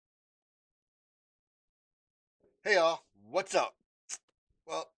Hey y'all, what's up?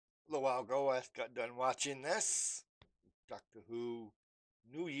 Well, a little while ago I got done watching this Doctor Who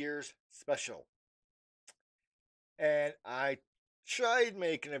New Year's special. And I tried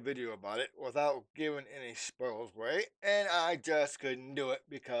making a video about it without giving any spoilers away, and I just couldn't do it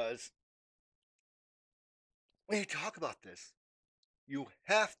because when you talk about this, you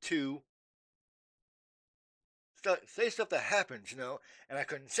have to say stuff that happens, And I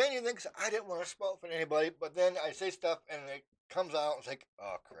couldn't say anything because I didn't want to spoil it for anybody, but then I say stuff and it comes out, and it's like,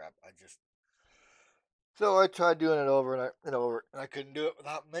 oh crap, So I tried doing it over and over, and I couldn't do it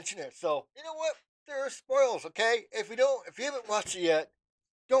without mentioning it. So you know what? There are spoils, okay? If you haven't watched it yet,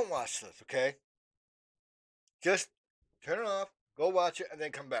 don't watch this, okay? Just turn it off, go watch it, and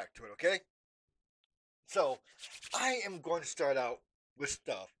then come back to it, okay? So I am going to start out with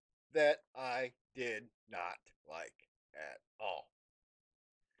stuff that I did not like at all.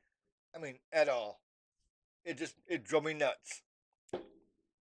 I mean, at all. It drove me nuts.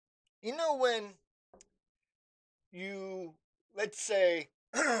 You know when you let's say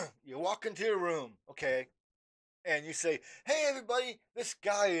you walk into a room, okay, and you say, "Hey, everybody, the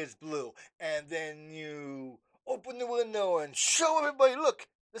sky is blue," and then you open the window and show everybody, "Look,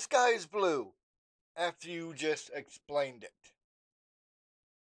 the sky is blue," after you just explained it.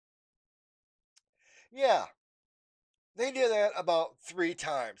 Yeah, they did that about 3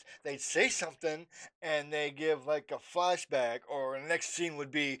 times. They'd say something, and they give like a flashback, or the next scene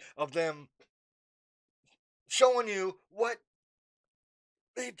would be of them showing you what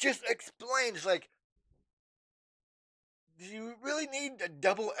they just explained. It's like, do you really need a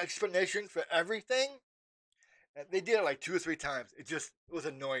double explanation for everything? They did it like 2 or 3 times. It was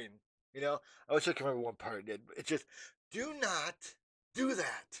annoying. I wish I could remember one part it did, but it just do not do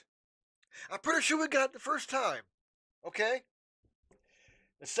that. I'm pretty sure we got it the first time. Okay.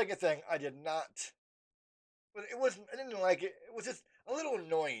 The second thing I did not, but it wasn't. I didn't like it. It was just a little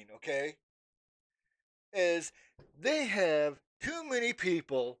annoying. Okay, is they have too many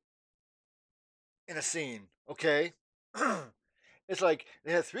people in a scene. Okay. It's like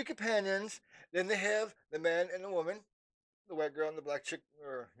they have 3 companions, then they have the man and the woman, the white girl and the black chick,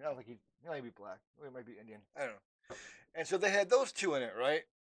 or I don't think he might be black, or he might be Indian. I don't know. And so they had those two in it, right?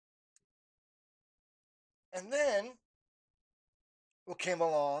 And then what came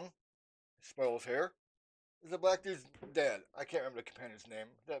along, spoils here, is the black dude's dad. I can't remember the companion's name.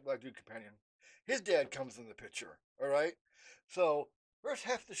 That black dude companion. His dad comes in the picture. All right. So first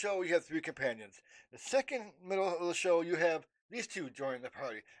half of the show you have 3 companions. The second middle of the show you have these two join the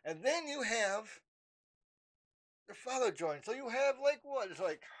party, and then you have their father join. So you have like what? It's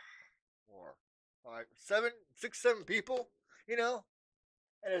like 4, 5, 7, 6, 7 people. You know,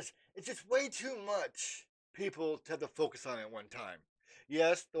 and it's just way too much people to have to focus on at one time.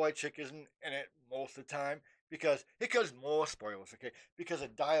 Yes, the white chick isn't in it most of the time because it causes more spoilers, okay? Because a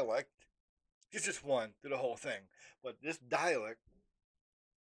dialect is just one through the whole thing, but this dialect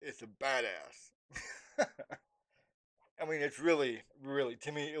is a badass. I mean, it's really, really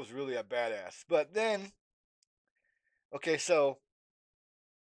to me, it was really a badass. But then, okay, so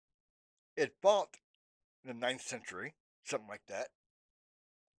it fought in the ninth century, something like that.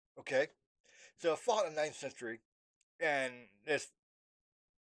 Okay, so it fought in the ninth century, and this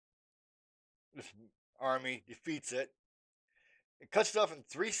army defeats it. It cuts it off in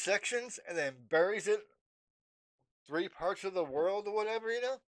 3 sections and then buries it 3 parts of the world or whatever, It's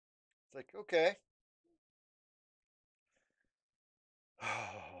like, okay.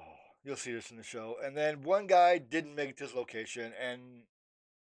 You'll see this in the show. And then one guy didn't make it to his location and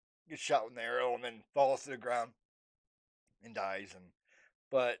gets shot with an arrow and then falls to the ground and dies.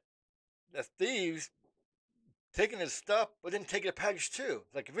 But the thieves taking his stuff, but then taking a package too.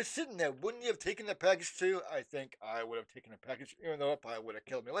 It's like if it's sitting there, wouldn't you have taken the package too? I think I would have taken the package, even though it probably would have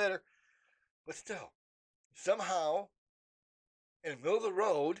killed me later. But still, somehow in the middle of the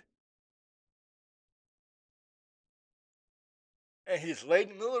road, and he's laid in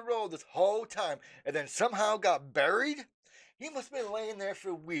the middle of the road this whole time, and then somehow got buried. He must have been laying there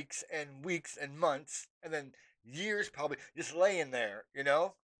for weeks and months, and then years probably just laying there,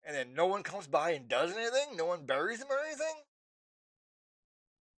 And then no one comes by and does anything. No one buries him or anything.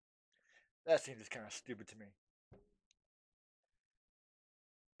 That seems just kind of stupid to me.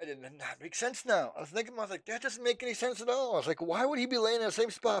 It did not make sense now. I was thinking, I was like, that doesn't make any sense at all. I was like, why would he be laying in the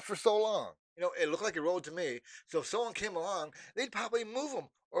same spot for so long? It looked like a road to me. So if someone came along, they'd probably move him,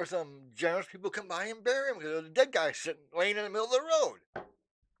 or some generous people come by and bury him because the dead guy's sitting laying in the middle of the road.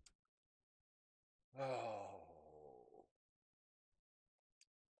 Oh.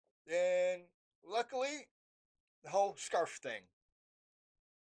 Then, luckily, the whole scarf thing.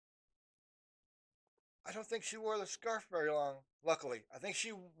 I don't think she wore the scarf very long. Luckily, I think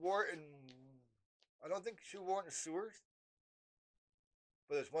she wore it in. I don't think she wore it in the sewers.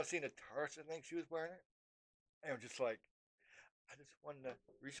 But there's one scene at Tarsus. I think she was wearing it, and I'm just like, I just wanted to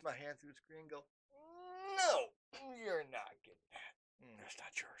reach my hand through the screen and go, no, you're not getting that. That's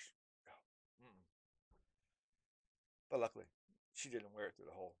not yours. No. Mm. But luckily, she didn't wear it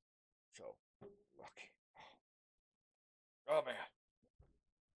through the whole show. Lucky. Oh man.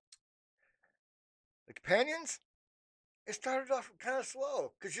 The companions, it started off kind of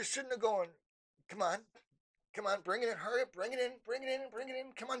slow because you're sitting there going, come on, come on, bring it in, hurry up, bring it in, bring it in, bring it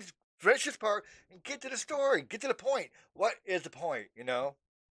in. Come on, just finish this part and get to the story, get to the point. What is the point, you know?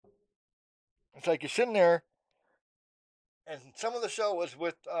 It's like you're sitting there, and some of the show was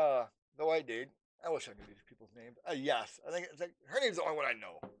with the white dude. I wish I knew these people's names. Yes, I think it's like her name's the only one I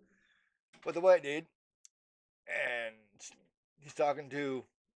know. But the white dude, and he's talking to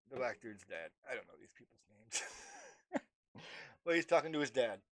the black dude's dad. I don't know these people's names, but he's talking to his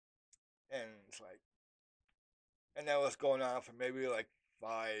dad, and it's like, and that was going on for maybe like 5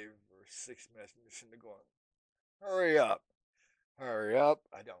 or 6 minutes. And you're sitting there going, "Hurry up, hurry up!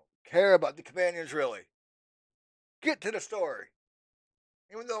 I don't care about the companions really. Get to the story."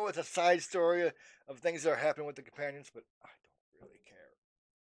 Even though it's a side story of things that are happening with the companions, but I don't really care.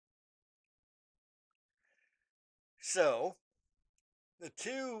 So the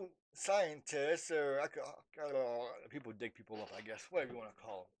two scientists, or people dig people up, I guess, whatever you want to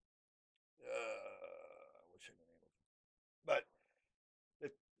call them. What's your name? But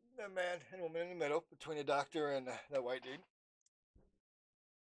the man and woman in the middle, between the doctor and the white dude,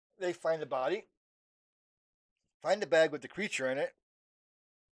 they find the body, find the bag with the creature in it,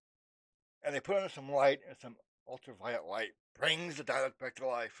 and they put on some light, and some ultraviolet light brings the Dalek back to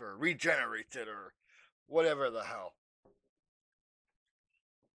life, or regenerates it, or whatever the hell.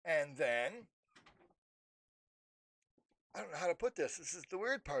 And then, I don't know how to put this. This is the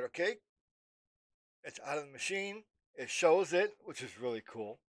weird part, okay? It's out of the machine. It shows it, which is really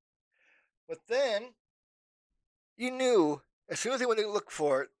cool. But then, you knew, as soon as they went to look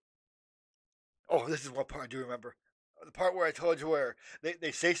for it, oh, this is one part I do remember. The part where I told you where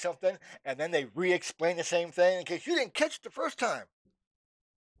they say something and then they re explain the same thing in case you didn't catch it the first time.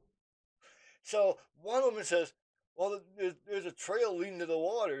 So one woman says, well, there's a trail leading to the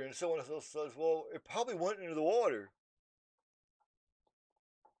water. And someone else says, well, it probably went into the water.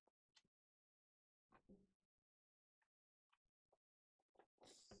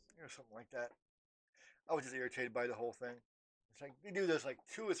 Or something like that. I was just irritated by the whole thing. It's like they do this like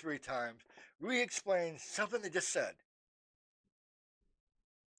 2 or 3 times, re explain something they just said.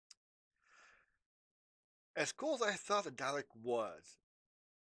 As cool as I thought the Dalek was,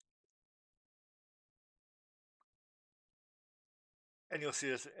 and you'll see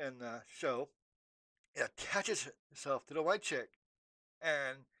this in the show, it attaches itself to the white chick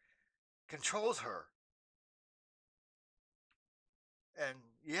and controls her. And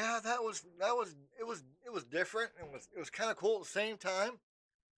yeah, it was different. It was kind of cool at the same time.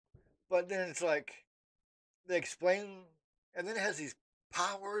 But then it's like they explain, and then it has these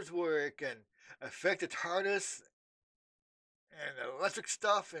powers where it can affect the TARDIS and electric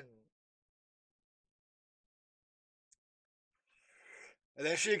stuff, and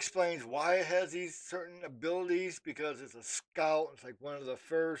then she explains why it has these certain abilities because it's a scout. It's like one of the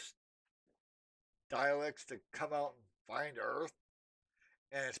first dialects to come out and find Earth,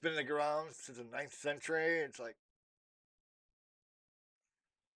 and it's been in the ground since the 9th century. It's like,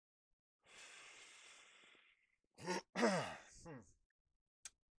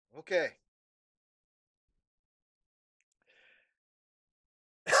 okay.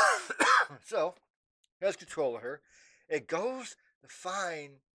 So, it has control of her. It goes to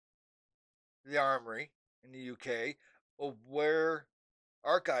find the armory in the UK of where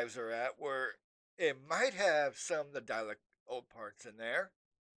archives are at, where it might have some of the dialect old parts in there.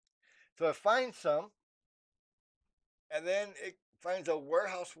 So it finds some, and then it finds a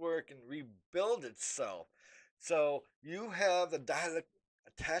warehouse where it can rebuild itself. So you have the dialect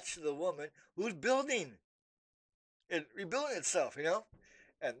attached to the woman who's building it, rebuilding itself, you know?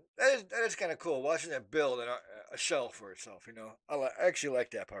 And that is kind of cool watching it build a shell for itself, you know? I actually like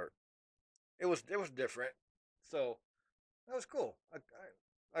that part. It was different. So that was cool. I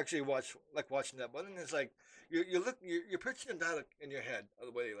actually watching that, but then it's like you're picturing the dialect in your head of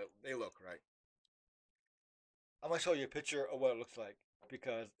the way they look, right? I'm gonna show you a picture of what it looks like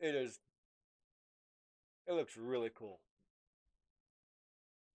because it looks really cool.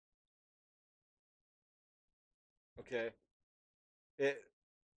 Okay, it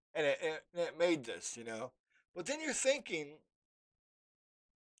and it made this, you know. But then you're thinking,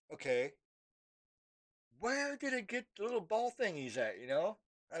 okay, where did it get the little ball thingies at? You know,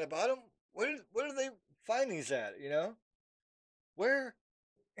 at the bottom. Where do they find these at? You know, where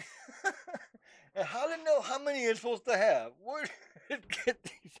and how to know how many it's supposed to have? Where did it get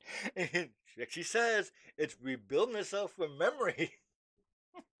these? And she says it's rebuilding itself from memory.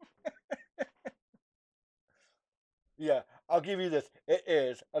 Yeah, I'll give you this. It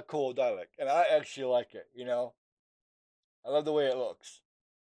is a cool dialect, and I actually like it. You know, I love the way it looks.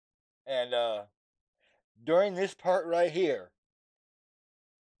 And during this part right here,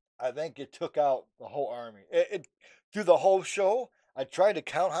 I think it took out the whole army. It through the whole show. I tried to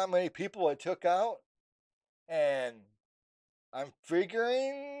count how many people it took out, and I'm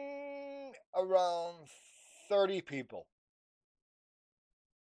figuring around 30 people.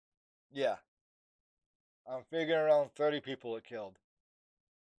 Yeah, I'm figuring around 30 people it killed.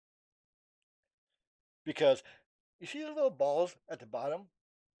 Because you see the little balls at the bottom?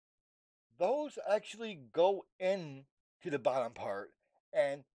 Those actually go in to the bottom part,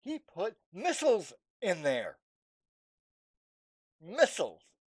 and he put missiles in there. Missiles.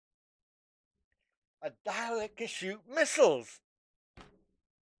 A Dalek can shoot missiles.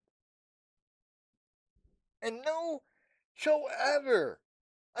 And no show ever,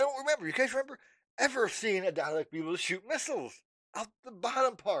 I don't remember, you guys remember ever seeing a Dalek be able to shoot missiles out the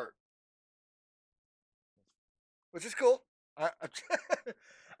bottom part? Which is cool.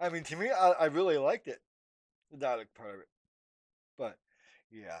 I mean, to me, I really liked it, the Dalek part of it. But,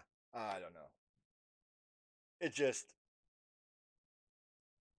 yeah, I don't know. It just,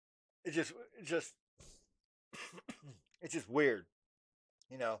 it just, it just, it's just weird,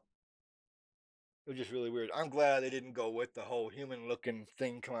 you know? It was just really weird. I'm glad they didn't go with the whole human looking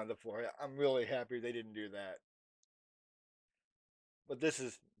thing coming out of the forehead. I'm really happy they didn't do that. But this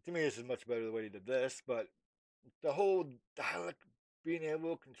is, to me, this is much better the way they did this. But the whole Dalek being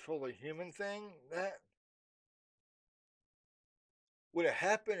able to control a human thing, that would have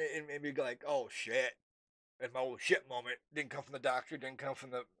happened, it made me go like, oh shit. And my old shit moment didn't come from the doctor, didn't come from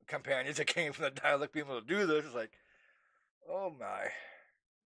the companions, it came from the Dalek being able to do this. It's like, oh my.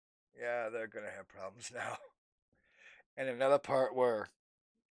 Yeah, they're going to have problems now. And another part where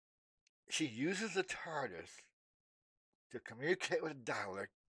she uses the TARDIS to communicate with Dalek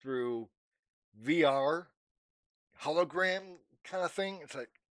through VR, hologram kind of thing. It's like,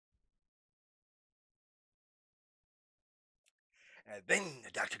 and then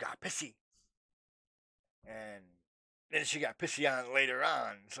the doctor got pissy. And then she got pissy on later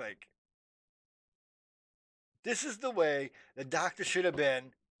on. It's like, this is the way the doctor should have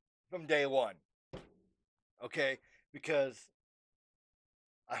been from day one. Okay? Because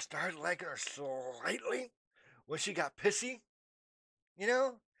I started liking her slightly when she got pissy, you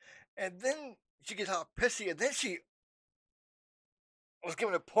know? And then she gets all pissy, and then she was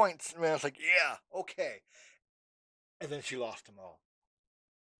giving her points, and I was like, yeah, okay. And then she lost them all.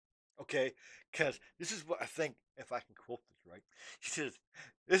 Okay? Because this is what I think, if I can quote this right. She says,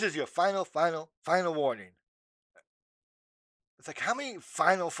 this is your final warning. It's like, how many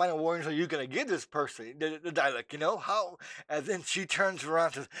final warnings are you going to give this person, the Dalek, you know? How? And then she turns around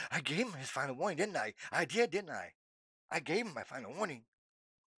and says, I gave him his final warning, didn't I? I did, didn't I? I gave him my final warning.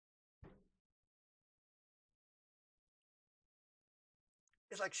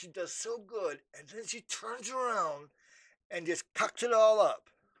 It's like she does so good, and then she turns around and just cocks it all up.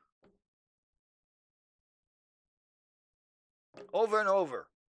 Over and over.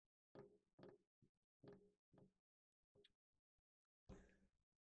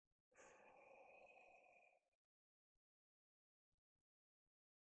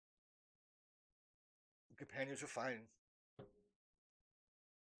 The companions were fine.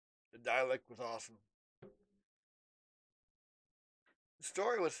 The dialect was awesome. The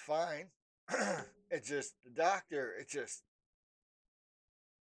story was fine. It's just, the doctor, it's just,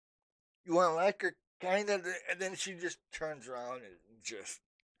 you want to like her, kind of, and then she just turns around and just,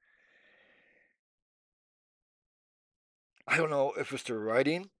 I don't know if it's the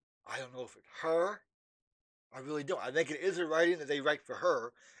writing. I don't know if it's her. I really don't. I think it is the writing that they write for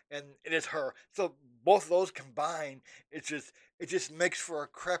her, and it is her. So both of those combined, it just makes for a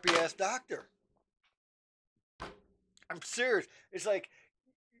crappy ass doctor. I'm serious. It's like,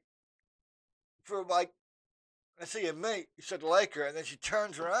 for like, let's say a mate, you start to like her, and then she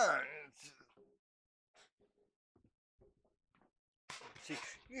turns around. See,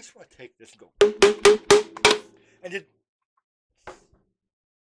 you just want to take this and go, and just,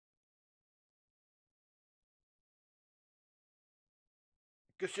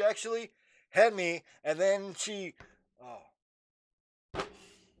 because she actually had me, and then she, oh,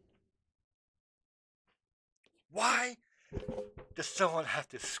 why does someone have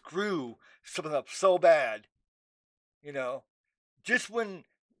to screw something up so bad, you know, just when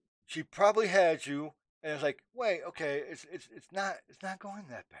she probably had you, and it's like, wait, okay, it's not going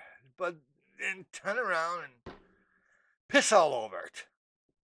that bad, but then turn around and piss all over it.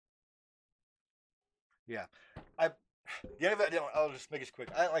 Yeah, I the end of it. I'll just make it quick.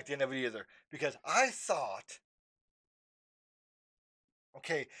 I didn't like the end of it either because I thought,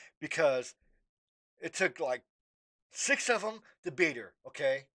 okay, because it took like six of them to beat her,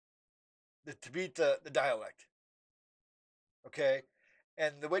 okay, to beat the dialect, okay,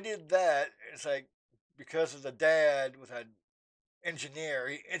 and the way they did that is like because of the dad was an engineer.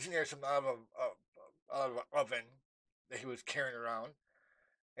 He engineered some out of an oven that he was carrying around,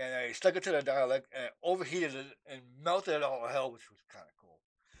 and he stuck it to the dialect and it overheated it and melted it all to hell, which was kind of cool.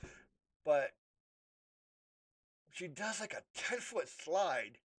 But she does like a 10-foot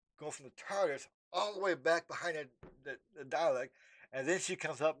slide going from the TARDIS all the way back behind the dialect, and then she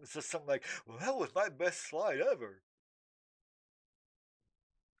comes up and says something like, "Well, that was my best slide ever."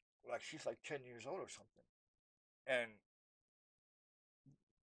 Like she's like 10 years old or something. And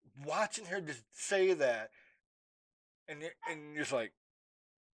watching her just say that, and you're just like,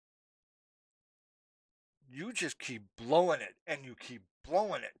 you just keep blowing it, and you keep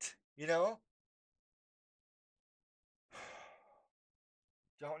blowing it, you know?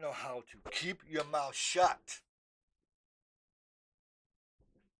 Don't know how to keep your mouth shut.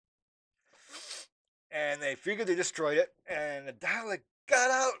 And they figured they destroyed it, and the Dalek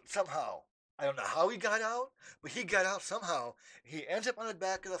got out somehow. I don't know how he got out, but he got out somehow. He ends up on the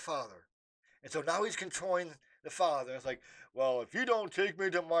back of the father. And so now he's controlling the father. It's like, well, if you don't take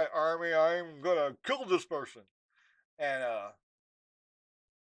me to my army, I'm going to kill this person. And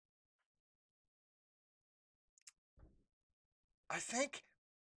I think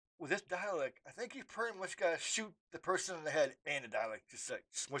with this dialect, I think you pretty much got to shoot the person in the head and the dialect, just like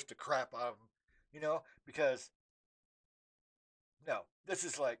smush the crap out of them, because no, this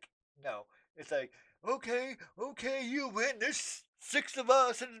is like, no. It's like, okay, okay, you win. There's six of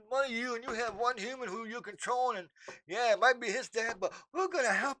us and one of you, and you have one human who you're controlling, and yeah, it might be his dad, but we're going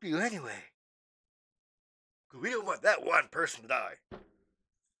to help you anyway. Because we don't want that one person to die.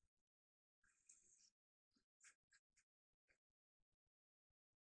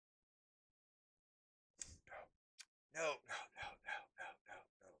 No, no, no, no, no, no,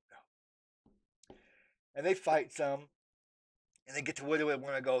 no, no. And they fight some, and they get to where they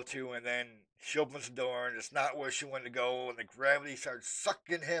want to go to, and then she opens the door, and it's not where she wanted to go, and the gravity starts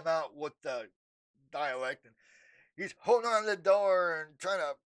sucking him out with the dialect, and he's holding on to the door and trying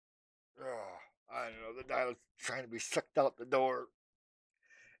to, oh, I don't know, the dialect's trying to be sucked out the door,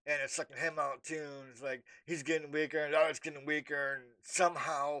 and it's sucking him out too, and it's like he's getting weaker, and the dialect's getting weaker, and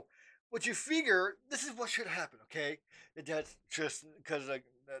somehow, what you figure, this is what should happen, okay? The dad's just, because like,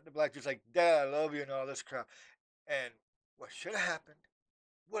 the black dude's like, Dad, I love you, and all this crap, and what should have happened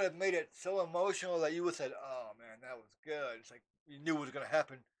would have made it so emotional that you would have said, "Oh man, that was good." It's like you knew it was gonna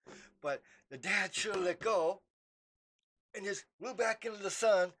happen, but the dad should have let go and just flew back into the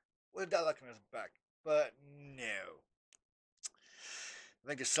sun with a dialect on his back. But no, I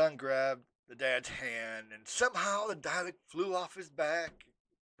think his son grabbed the dad's hand, and somehow the dialect flew off his back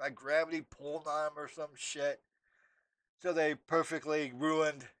by gravity pulled on him or some shit. So they perfectly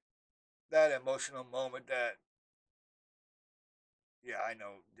ruined that emotional moment. That, yeah, I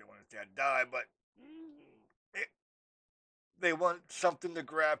know they want his dad to die, but it, they want something to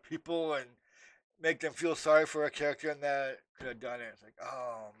grab people and make them feel sorry for a character, and that could have done it. It's like,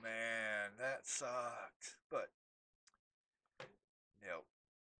 oh man, that sucked. But no,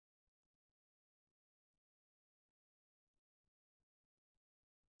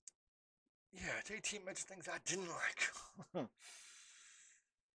 yeah, it's 18 minutes of things I didn't like.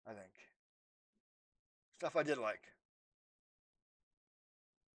 I think stuff I did like.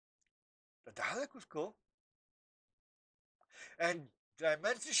 The dialect was cool, and did I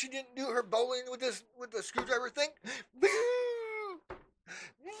mention she didn't do her bowling with the screwdriver thing?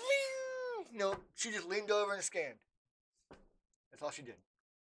 No, she just leaned over and scanned. That's all she did.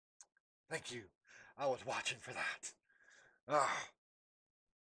 Thank you. I was watching for that. Oh.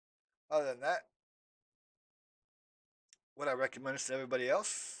 Other than that, what I recommend to everybody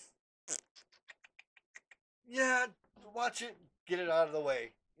else, yeah, watch it, get it out of the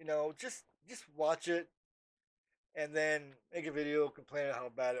way. Just watch it, and then make a video complaining how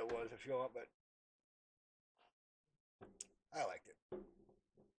bad it was if you want. But I liked it.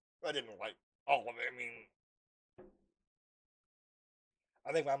 I didn't like all of it. I mean,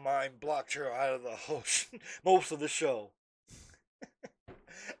 I think my mind blocked her out of the whole most of the show.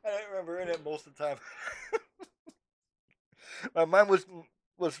 I don't remember in it most of the time. My mind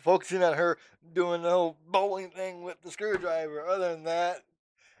was focusing on her doing the whole bowling thing with the screwdriver. Other than that,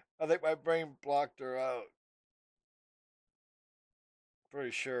 I think my brain blocked her out.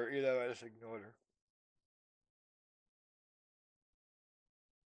 Pretty sure. Either way, I just ignored her.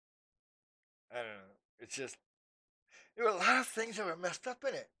 I don't know. It's just there were a lot of things that were messed up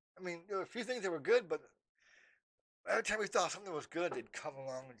in it. I mean, there were a few things that were good, but every time we thought something was good, they'd come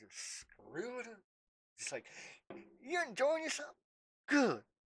along and just screw it up. Just like, you're enjoying yourself? Good.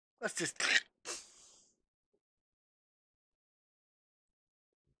 Let's just.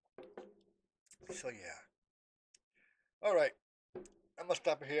 So, yeah. All right. I'm going to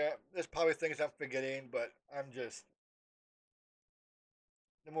stop here. There's probably things I'm forgetting, but I'm just.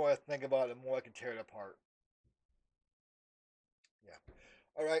 The more I think about it, the more I can tear it apart. Yeah.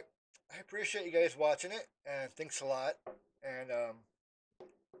 All right. I appreciate you guys watching it, and thanks a lot. And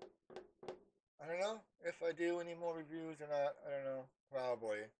I don't know if I do any more reviews or not. I don't know.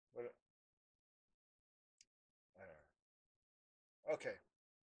 Probably. But I don't know. Okay.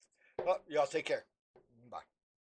 Well, y'all take care.